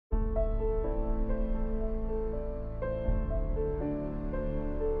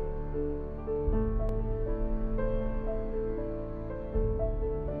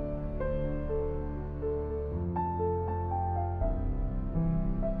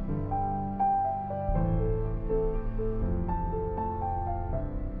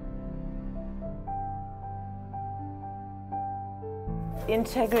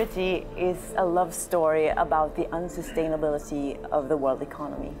Integrity is a love story about the unsustainability of the world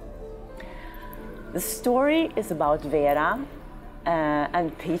economy. The story is about Vera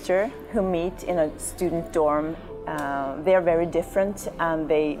and Peter, who meet in a student dorm. They are very different and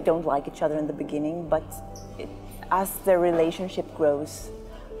they don't like each other in the beginning, but as their relationship grows,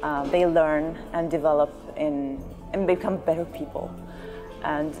 they learn and develop and become better people.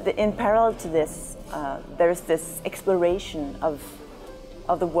 And in parallel to this, there's this exploration of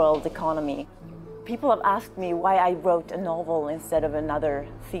the world economy. People have asked me why I wrote a novel instead of another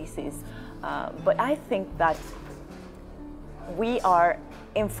thesis, but I think that we are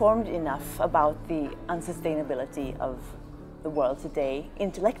informed enough about the unsustainability of the world today,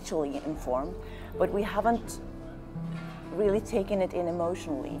 intellectually informed, but we haven't really taken it in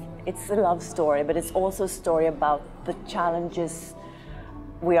emotionally. It's a love story, but it's also a story about the challenges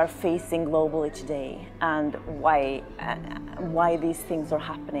we are facing globally today and why these things are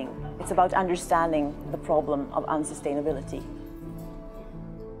happening. It's about understanding the problem of unsustainability.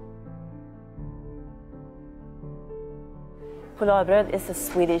 Borgeryd is a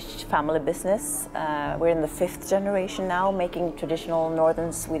Swedish family business. We're in the 5th generation now, making traditional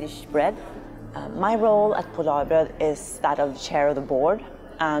northern Swedish bread. My role at Borgeryd is that of chair of the board,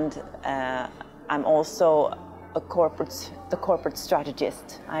 and I'm also the corporate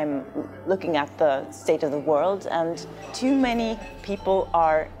strategist. I'm looking at the state of the world, and too many people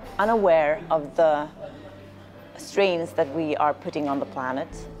are unaware of the strains that we are putting on the planet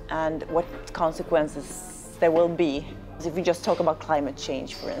and what consequences there will be. If we just talk about climate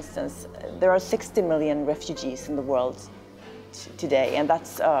change, for instance, there are 60 million refugees in the world today, and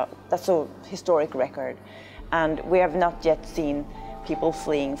that's a historic record. And we have not yet seen people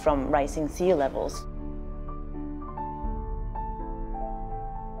fleeing from rising sea levels.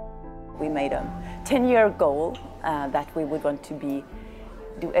 We made a 10-year goal that we would want to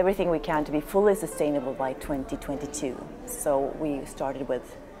do everything we can to be fully sustainable by 2022. So we started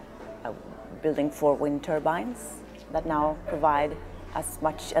with building 4 wind turbines that now provide as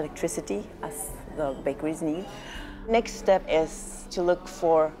much electricity as the bakeries need. Next step is to look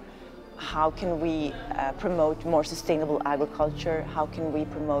for how can we promote more sustainable agriculture, how can we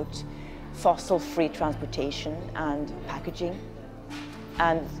promote fossil-free transportation and packaging,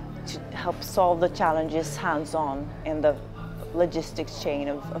 and to help solve the challenges hands-on in the logistics chain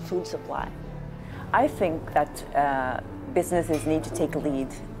of food supply. I think that businesses need to take a lead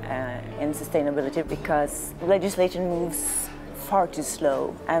in sustainability because legislation moves far too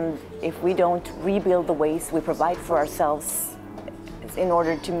slow, and if we don't rebuild the ways we provide for ourselves in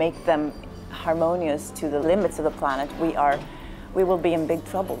order to make them harmonious to the limits of the planet, we will be in big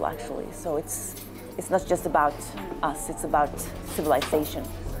trouble, actually. So it's not just about us, it's about civilization.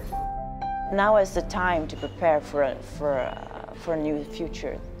 Now is the time to prepare for a new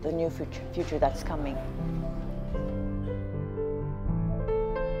future, the new future that's coming.